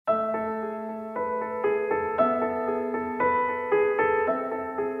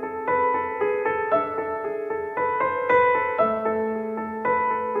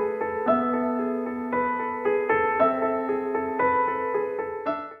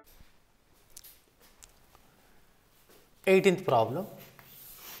18th problem.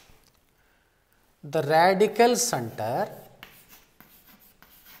 The radical center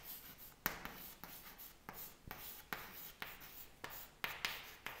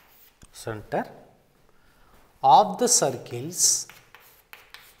of the circles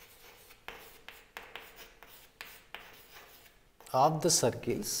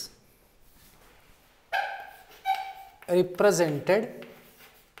represented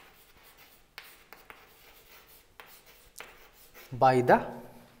by the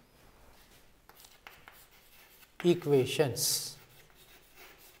equations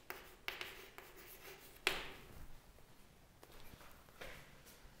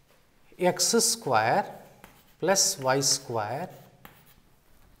x square plus y square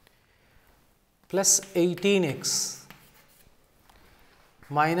plus 18x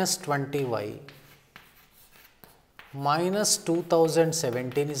minus 20y minus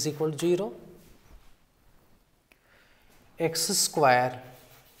 2017 is equal to 0. X square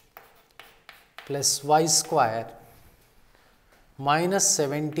plus y square minus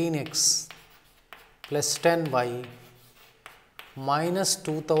 17x plus 10y minus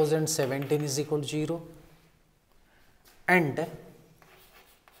 2017 is equal to 0, and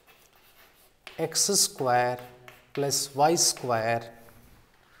x square plus y square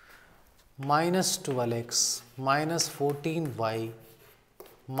minus 12x minus 14y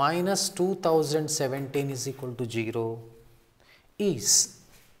minus 2017 is equal to 0 is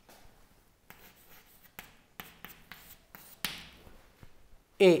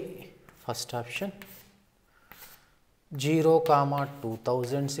A, first option, 0 comma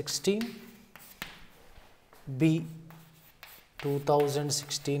 2016, B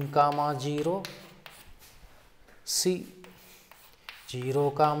 2016 comma 0, C 0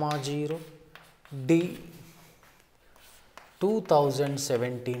 comma 0, D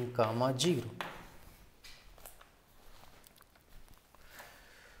 2017 comma 0.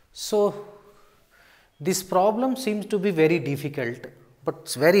 So this problem seems to be very difficult, but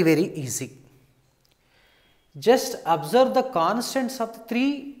it's very easy. Just observe the constants of the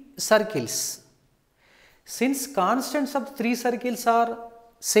three circles. Since constants of the three circles are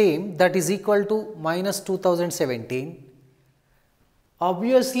same, that is equal to minus 2017,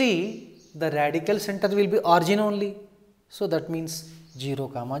 obviously the radical center will be origin only. So that means 0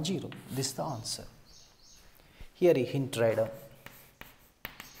 comma 0. This is the answer. Here a hint write down.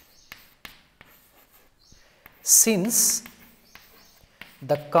 Since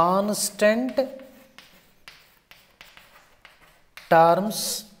the constant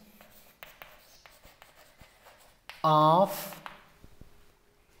terms of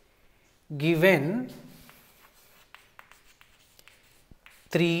given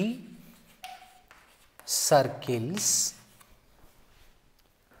three circles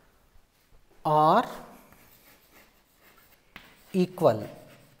are equal,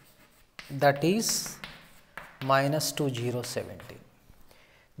 that is minus 2017.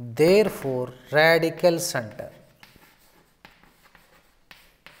 Therefore, radical center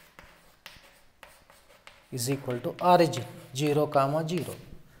is equal to origin 0 comma 0.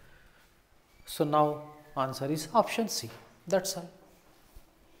 So now answer is option C. That's all.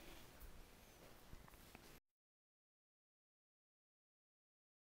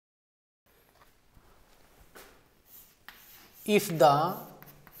 If the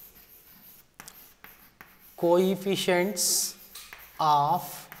coefficients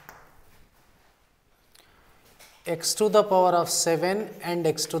of x to the power of 7 and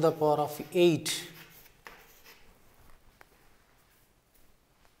x to the power of 8,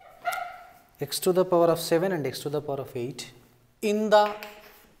 x to the power of 7 and x to the power of 8 in the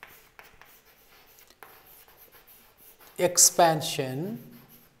expansion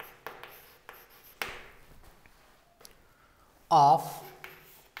of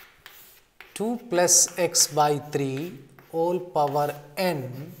 2 plus x by 3 whole power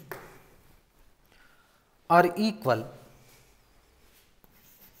n are equal,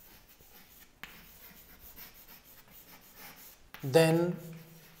 then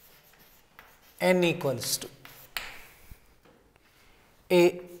n equals to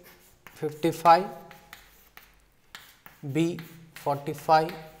A 55, B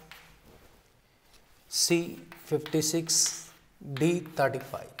 45, C 56, D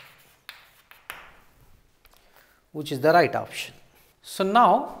 35, which is the right option. So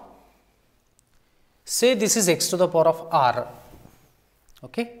now say this is x to the power of r,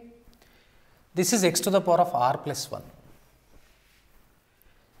 okay, this is x to the power of r plus 1.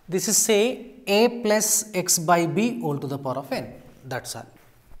 This is say a plus x by b whole to the power of n, that's all.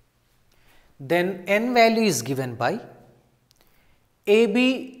 Then n value is given by ab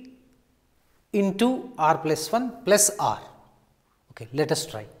into r plus 1 plus r. Okay, let us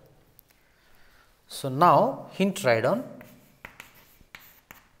try. So, now hint write down.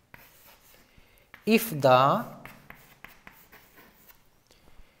 If the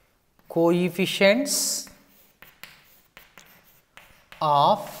coefficients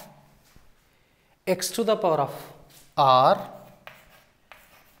of x to the power of r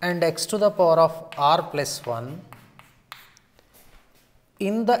and x to the power of r plus 1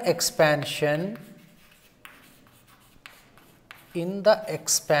 in the expansion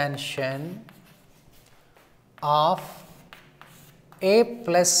of a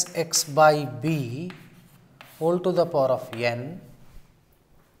plus x by b whole to the power of n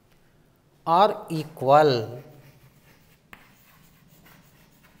are equal,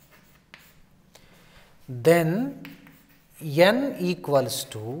 then n equals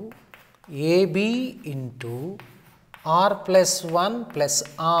to ab into r plus 1 plus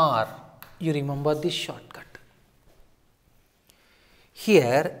r. You remember this shortcut.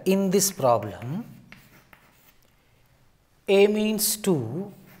 Here in this problem, a means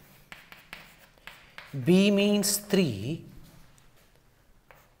 2, b means 3,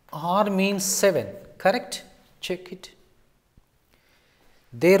 r means 7, correct? Check it.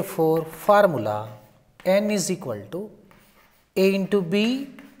 Therefore, formula n is equal to a into b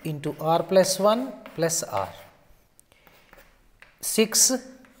into r plus 1 plus r. 6,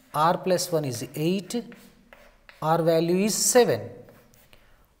 r plus 1 is 8, r value is 7,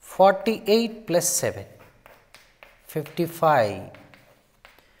 48 plus 7, 55.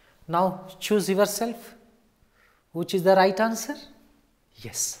 Now choose yourself, which is the right answer?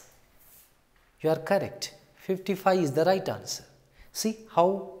 Yes, you are correct, 55 is the right answer. See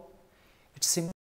how it's simple.